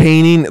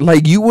entertaining,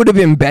 like you would have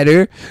been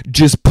better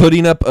just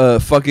putting up a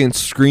fucking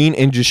screen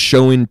and just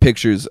showing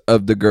pictures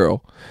of the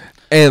girl.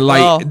 And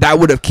like that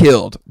would have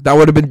killed. That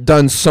would have been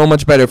done so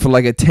much better for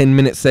like a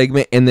 10-minute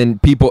segment, and then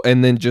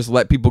just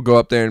let people go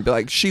up there and be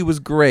like, she was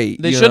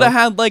great. They should have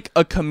had like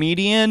a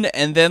comedian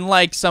and then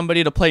like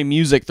somebody to play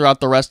music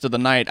throughout the rest of the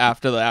night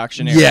after the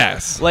auctioneer.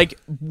 Yes. Like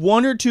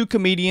 1 or 2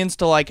 comedians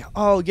to like,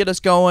 get us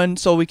going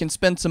so we can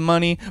spend some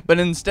money. But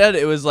instead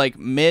it was like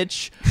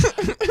Mitch,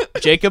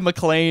 Jacob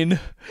McLean,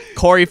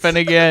 Corey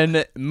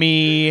Finnegan,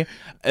 me,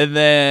 and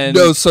then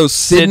no. So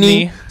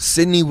Sydney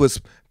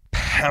was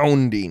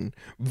pounding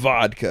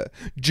vodka,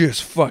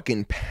 just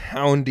fucking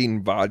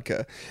pounding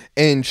vodka.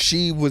 And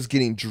she was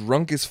getting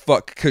drunk as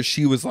fuck because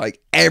she was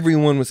like,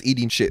 everyone was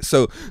eating shit.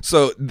 So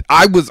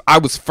I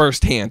was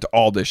firsthand to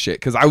all this shit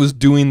because I was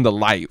doing the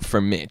light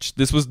for Mitch.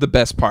 This was the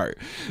best part.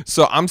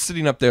 So I'm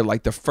sitting up there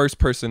like the first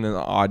person in the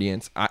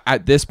audience.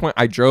 At this point,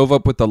 I drove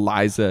up with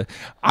Eliza.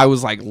 I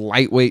was like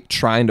lightweight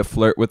trying to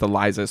flirt with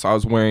Eliza. So I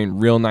was wearing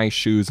real nice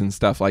shoes and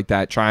stuff like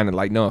that, trying to,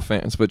 like, no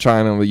offense, but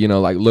trying to, you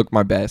know, like look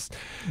my best.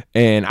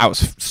 And I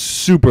was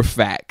super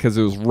fat because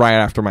it was right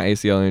after my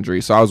ACL injury.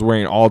 So I was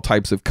wearing all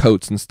types of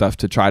coats and stuff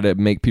to try to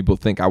make people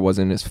think I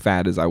wasn't as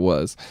fat as I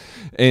was.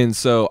 And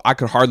so I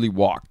could hardly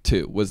walk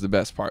too, was the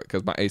best part,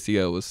 because my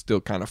ACL was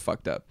still kind of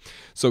fucked up.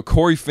 So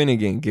Corey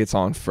Finnegan gets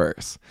on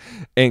first.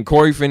 And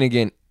Corey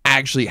Finnegan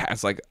actually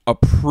has like a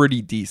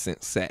pretty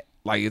decent set.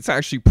 Like, it's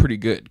actually pretty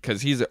good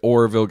because he's an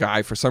Oroville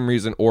guy. For some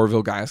reason,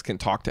 Oroville guys can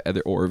talk to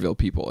other Oroville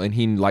people, and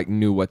he like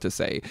knew what to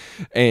say.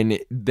 And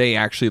they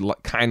actually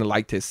kind of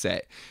liked his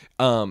set.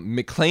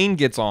 McLean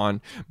gets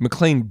on,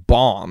 McLean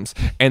bombs,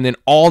 and then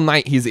all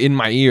night he's in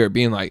my ear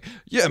being like,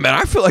 yeah, man,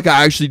 I feel like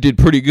I actually did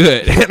pretty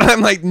good. And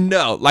I'm like,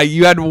 no, like,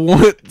 you had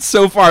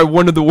so far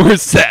one of the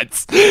worst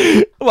sets.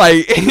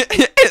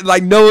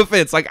 Like, no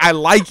offense, like, I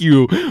like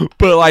you,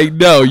 but like,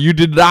 no, you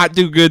did not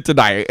do good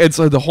tonight. And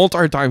so the whole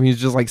entire time he's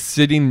just like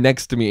sitting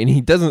next to me, and he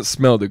doesn't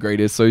smell the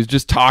greatest, so he's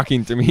just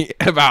talking to me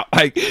about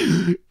like,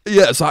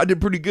 yeah, so I did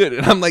pretty good.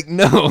 And I'm like,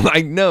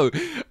 no.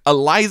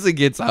 Eliza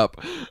gets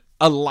up.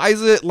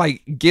 Eliza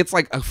like gets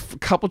like a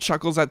couple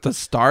chuckles at the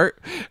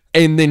start,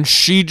 and then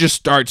she just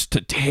starts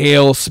to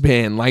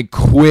tailspin like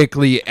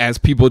quickly as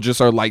people just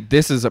are like,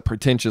 this is a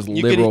pretentious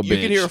liberal bitch. You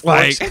could hear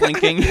forks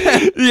clinking.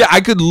 Yeah, I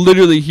could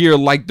literally hear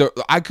like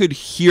I could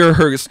hear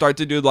her start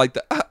to do like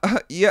the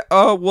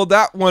well,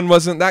 that one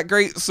wasn't that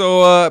great,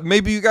 so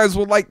maybe you guys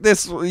will like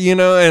this, you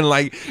know, and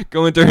like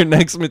go into her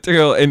next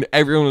material, and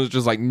everyone was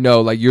just like, no,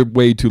 like, you're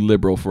way too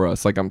liberal for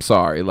us, like, I'm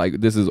sorry,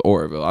 like, this is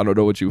Oroville, I don't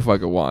know what you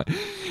fucking want.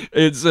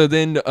 And so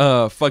then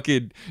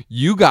fucking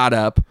you got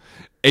up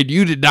and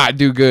you did not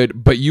do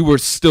good, but you were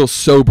still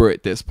sober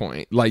at this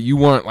point. Like, you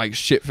weren't like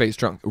shit-faced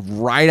drunk.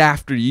 Right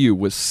after you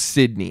was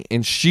Sydney,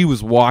 and she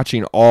was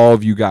watching all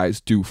of you guys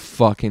do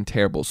fucking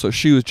terrible. So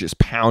she was just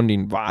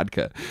pounding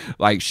vodka.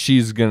 Like,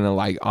 she's gonna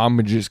like,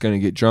 I'm just gonna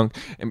get drunk.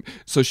 And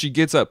so she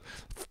gets up.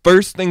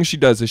 First thing she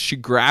does is she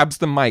grabs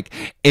the mic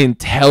and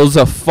tells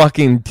a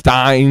fucking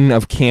dying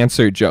of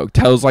cancer joke.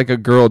 Tells like a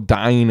girl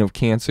dying of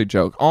cancer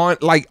joke on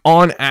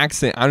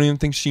accent. I don't even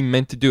think she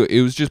meant to do it.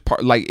 It was just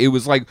part, like, it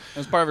was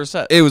part of her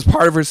set. It was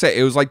part of her set.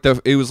 It was like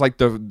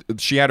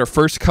she had her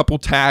first couple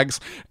tags,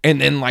 and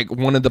then like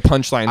one of the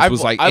punchlines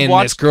was like,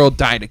 this girl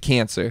died of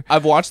cancer.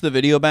 I've watched the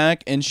video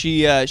back, and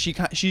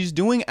she's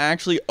doing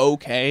actually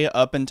okay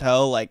up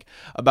until like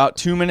about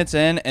 2 minutes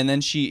in, and then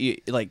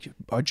she like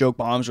a joke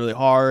bombs really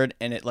hard,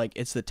 and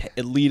it's the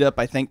lead up,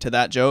 I think, to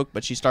that joke,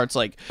 but she starts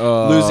like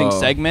losing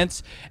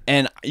segments,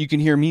 and you can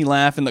hear me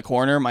laugh in the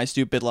corner, my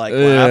stupid like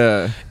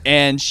laugh,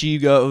 and she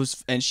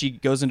goes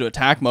into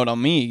attack mode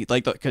on me,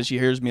 like, because she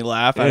hears me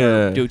laugh,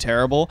 I do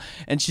terrible,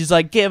 and she's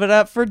like, give it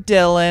up for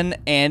Dylan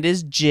and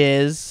his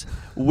jizz,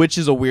 which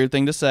is a weird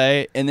thing to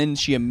say, and then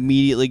she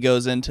immediately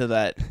goes into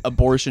that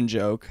abortion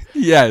joke.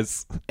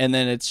 Yes. And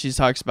then she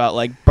talks about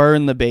like,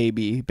 burn the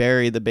baby,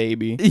 bury the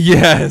baby.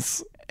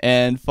 Yes.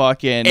 And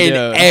fucking, and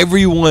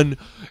everyone,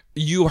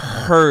 you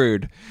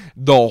heard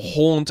the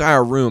whole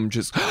entire room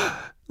just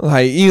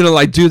like, you know,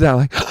 like do that,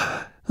 like,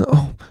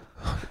 oh,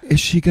 is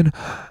she gonna,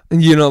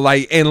 you know,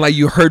 like, and like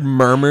you heard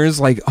murmurs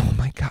like, oh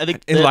my god. I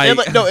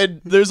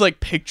think there's like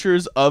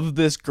pictures of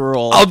this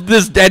girl, of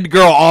this dead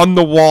girl on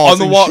the wall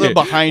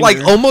behind like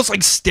her, almost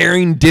like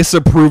staring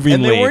disapprovingly,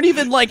 and they weren't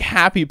even like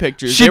happy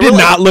pictures. She did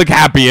not look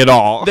happy at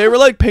all. They were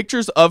like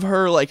pictures of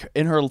her like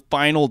in her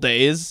final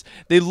days.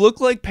 They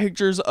look like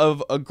pictures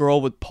of a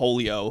girl with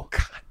polio.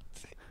 God.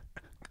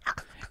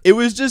 It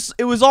was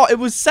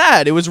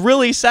sad. It was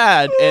really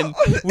sad, and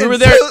we were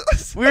there.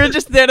 We were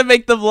just there to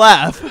make them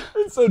laugh.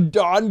 So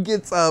Don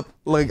gets up,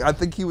 like, I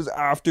think he was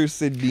after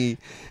Sydney,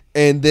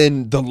 and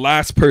then the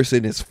last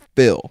person is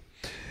Phil.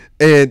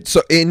 And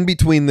so in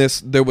between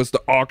this, there was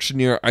the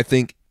auctioneer. I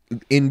think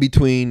in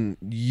between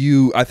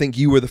you, I think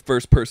you were the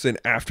first person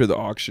after the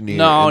auctioneer.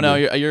 No,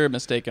 you're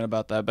mistaken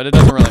about that, but it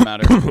doesn't really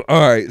matter.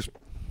 All right.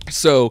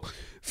 So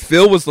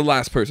Phil was the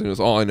last person,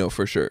 is all I know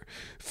for sure.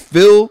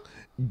 Phil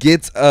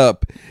gets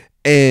up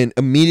and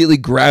immediately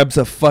grabs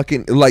a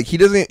fucking, like,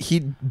 he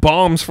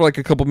bombs for like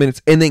a couple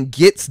minutes and then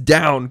gets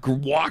down,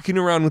 walking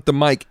around with the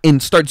mic,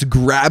 and starts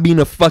grabbing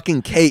a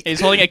fucking cake.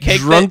 He's holding a cake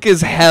drunk as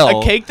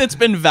hell. A cake that's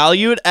been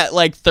valued at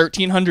like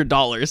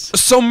 $1,300.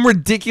 Some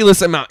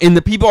ridiculous amount, and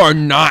the people are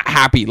not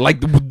happy. Like,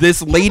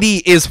 this lady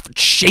is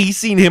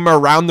chasing him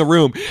around the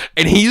room,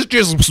 and he's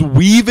just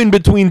weaving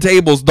between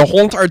tables the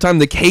whole entire time.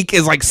 The cake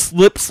is like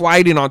slip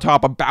sliding on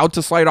top, about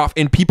to slide off,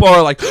 and people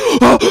are like,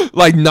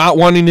 like not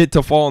wanting it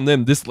to fall on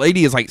them. This lady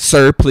is like,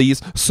 sir,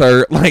 please,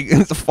 sir, like,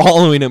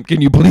 following him.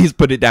 Can you please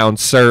put it down,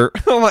 sir?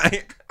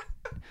 Like,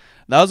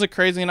 that was a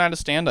crazy night of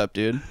stand-up,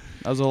 dude.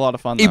 That was a lot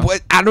of fun.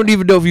 I don't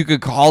even know if you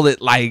could call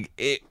it like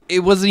it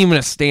wasn't even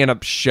a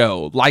stand-up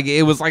show. Like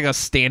it was like a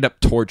stand-up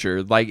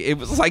torture. Like it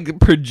was like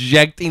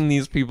projecting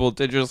these people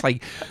to just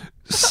like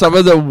some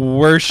of the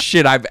worst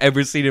shit I've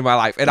ever seen in my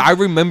life. And I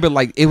remember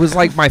like it was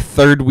like my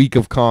 3rd week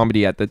of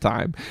comedy at the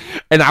time.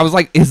 And I was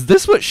like, is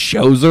this what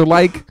shows are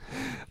like?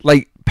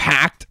 Like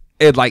packed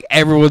and like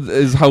everyone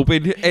is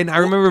hoping. And I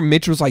remember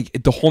Mitch was like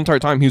the whole entire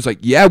time he was like,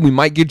 yeah, we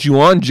might get you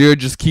on, Jared,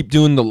 just keep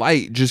doing the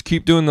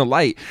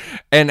light,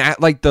 and at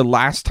like the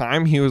last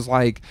time he was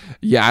like,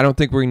 yeah, I don't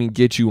think we're gonna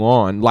get you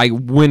on, like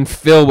when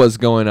Phil was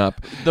going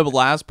up. The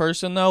last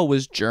person though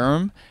was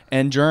Germ,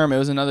 and Germ, it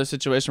was another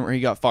situation where he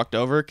got fucked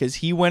over because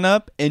he went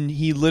up and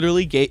he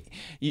literally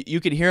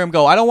you could hear him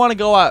go, I don't want to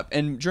go up,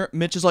 and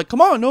Mitch is like,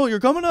 come on, no, you're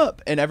coming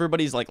up, and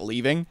everybody's like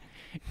leaving.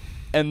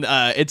 And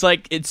it's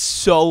like, it's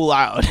so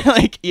loud,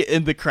 like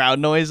in the crowd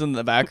noise in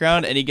the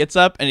background. And he gets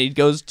up and he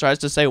tries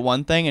to say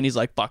one thing, and he's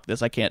like, fuck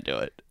this, I can't do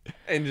it.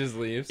 And just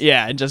leaves.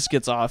 Yeah, and just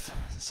gets off.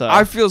 So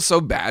I feel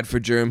so bad for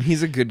Germ.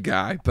 He's a good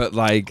guy, but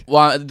like,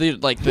 well,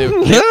 dude,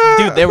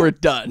 they were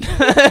done.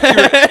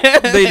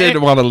 They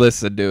didn't want to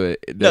listen to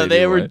it. No,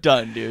 they were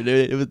done, dude.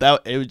 It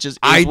was just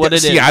what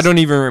it is. I don't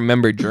even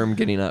remember Germ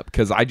getting up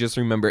because I just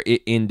remember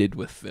it ended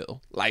with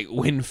Phil. Like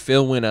when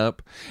Phil went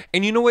up,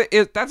 and you know what?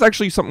 That's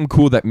actually something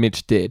cool that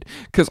Mitch did,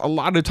 because a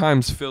lot of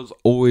times Phil's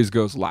always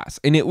goes last,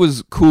 and it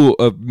was cool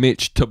of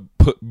Mitch to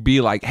be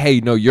like, hey,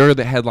 no, you're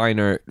the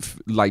headliner,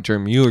 like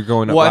Germ, you are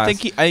going up last. I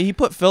think he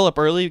put Phil up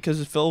early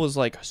because Phil was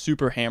like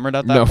super hammered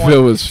at that point. No,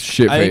 Phil was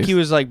shit. I think he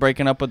was like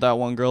breaking up with that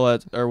one girl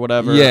or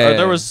whatever. Yeah, or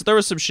there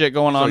was some shit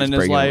going on in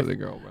his life.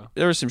 Girl,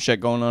 there was some shit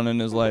going on in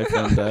his life,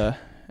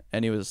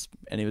 and he was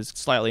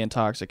slightly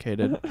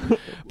intoxicated.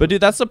 But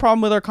dude, that's the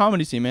problem with our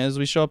comedy scene, man. Is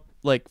we show up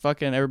like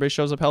fucking everybody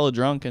shows up hella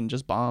drunk and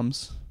just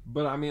bombs.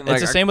 But I mean, like,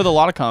 it's the same with a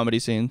lot of comedy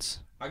scenes.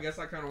 I guess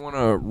I kind of want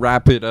to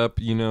wrap it up,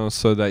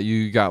 so that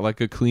you got like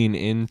a clean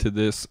end to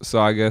this. So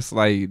I guess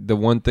like the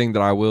one thing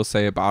that I will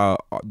say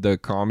about the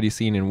comedy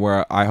scene and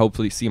where I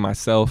hopefully see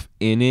myself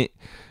in it,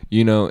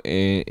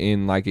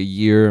 in like a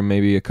year,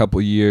 maybe a couple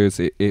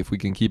years, if we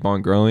can keep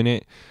on growing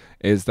it,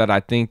 is that I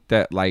think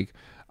that like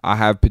I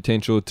have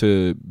potential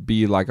to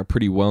be like a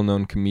pretty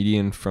well-known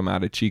comedian from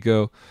out of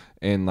Chico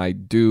and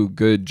like do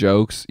good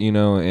jokes,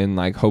 and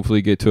like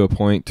hopefully get to a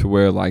point to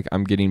where like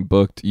I'm getting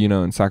booked,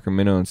 in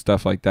Sacramento and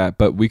stuff like that.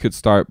 But we could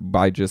start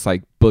by just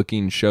like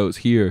booking shows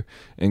here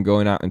and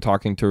going out and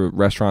talking to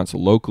restaurants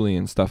locally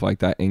and stuff like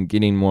that, and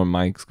getting more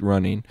mics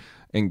running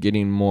and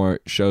getting more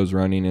shows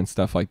running and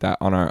stuff like that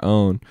on our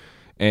own.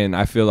 And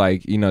I feel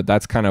like,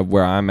 that's kind of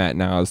where I'm at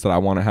now, is that I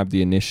want to have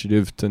the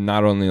initiative to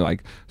not only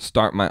like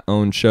start my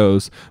own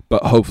shows,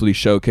 but hopefully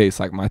showcase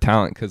like my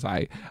talent. Cause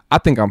I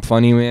think I'm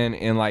funny, man.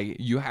 And like,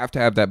 you have to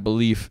have that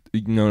belief,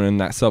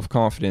 and that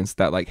self-confidence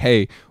that like,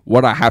 hey,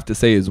 what I have to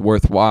say is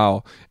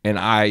worthwhile. And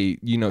I,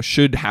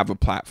 should have a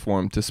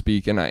platform to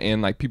speak,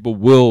 and like people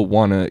will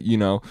want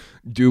to,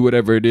 do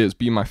whatever it is,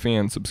 be my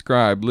fan,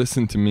 subscribe,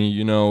 listen to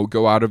me,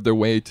 go out of their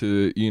way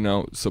to,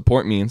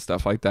 support me and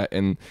stuff like that.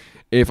 And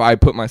if I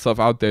put myself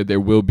out there, there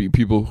will be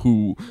people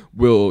who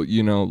will,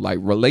 like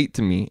relate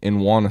to me and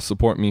want to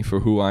support me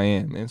for who I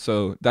am. And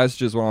so that's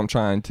just what I'm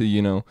trying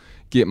to,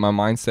 get my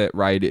mindset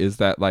right, is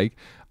that like,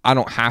 I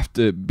don't have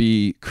to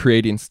be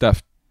creating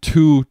stuff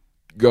to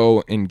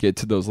go and get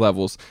to those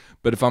levels.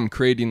 But if I'm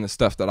creating the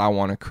stuff that I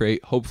want to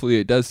create, hopefully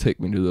it does take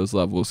me to those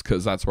levels,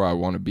 because that's where I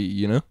want to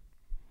be,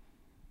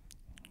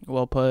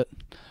 Well put.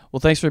 Well,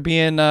 thanks for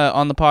being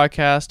on the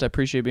podcast. I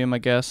appreciate being my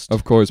guest.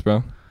 Of course,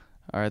 bro.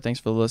 All right, thanks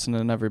for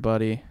listening,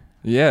 everybody.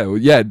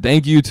 Yeah.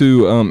 Thank you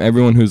to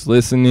everyone who's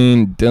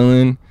listening.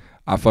 Dylan,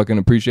 I fucking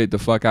appreciate the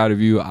fuck out of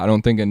you. I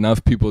don't think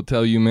enough people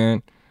tell you,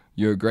 man,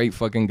 you're a great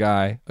fucking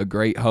guy, a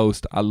great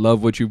host. I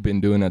love what you've been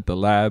doing at the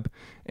lab,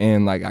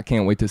 and like I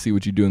can't wait to see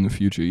what you do in the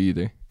future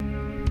either.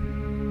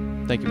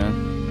 Thank you,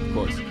 man. Of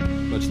course.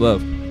 Much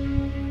love.